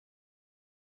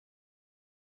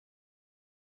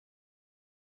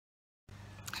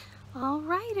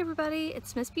Alright everybody,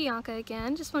 it's Miss Bianca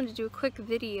again. Just wanted to do a quick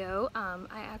video.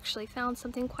 I actually found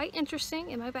something quite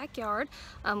interesting in my backyard.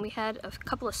 We had a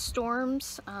couple of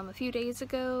storms a few days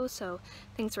ago, so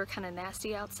things were kind of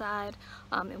nasty outside.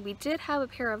 And we did have a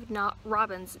pair of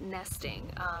robins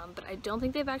nesting, but I don't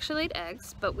think they've actually laid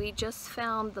eggs, but we just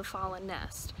found the fallen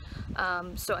nest.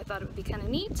 So I thought it would be kind of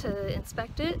neat to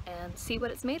inspect it and see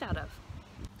what it's made out of.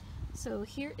 So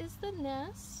here is the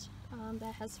nest.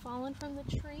 That has fallen from the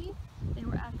tree. They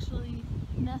were actually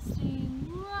nesting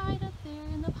right up there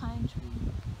in the pine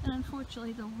tree, and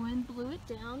unfortunately the wind blew it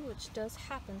down, which does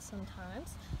happen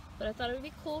sometimes, but I thought it would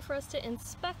be cool for us to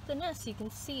inspect the nest so you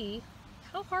can see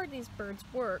how hard these birds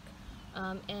work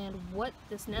and what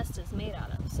this nest is made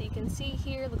out of. So you can see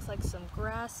here, looks like some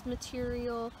grass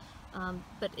material,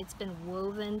 but it's been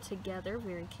woven together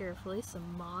very carefully.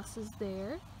 Some moss is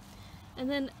there. And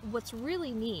then what's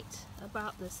really neat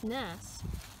about this nest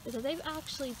is that they've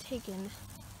actually taken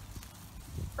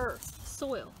earth,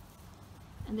 soil,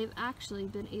 and they've actually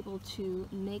been able to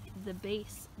make the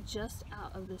base just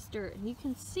out of this dirt. And you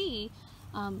can see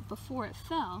before it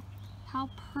fell how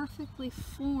perfectly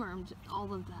formed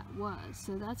all of that was.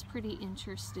 So that's pretty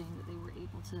interesting that they were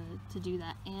able to do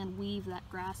that and weave that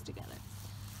grass together.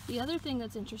 The other thing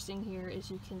that's interesting here is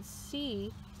you can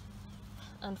see,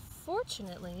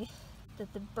 unfortunately,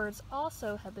 that the birds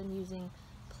also have been using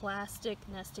plastic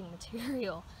nesting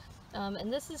material.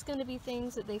 And this is going to be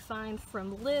things that they find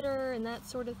from litter and that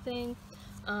sort of thing.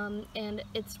 And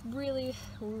it's really,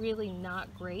 really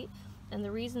not great. And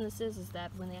the reason this is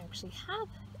that when they actually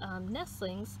have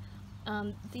nestlings,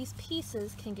 these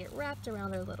pieces can get wrapped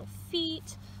around their little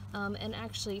feet and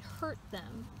actually hurt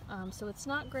them. So it's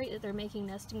not great that they're making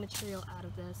nesting material out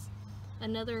of this.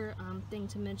 Another thing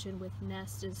to mention with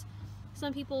nest is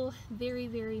some people, very,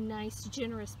 very nice,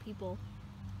 generous people,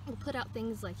 will put out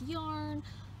things like yarn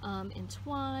and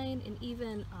twine and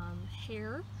even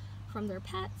hair from their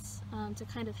pets to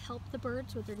kind of help the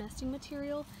birds with their nesting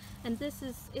material. And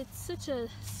it's such a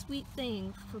sweet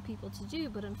thing for people to do,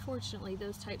 but unfortunately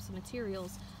those types of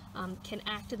materials can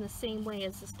act in the same way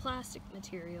as this plastic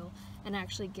material and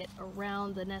actually get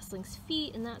around the nestling's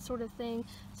feet and that sort of thing.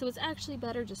 So it's actually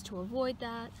better just to avoid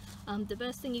that. The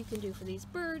best thing you can do for these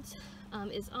birds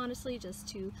is honestly just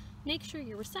to make sure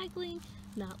you're recycling,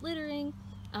 not littering,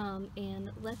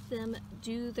 and let them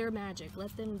do their magic,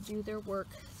 let them do their work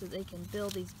so they can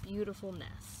build these beautiful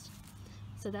nests.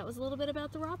 So that was a little bit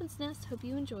about the robin's nest. Hope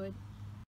you enjoyed.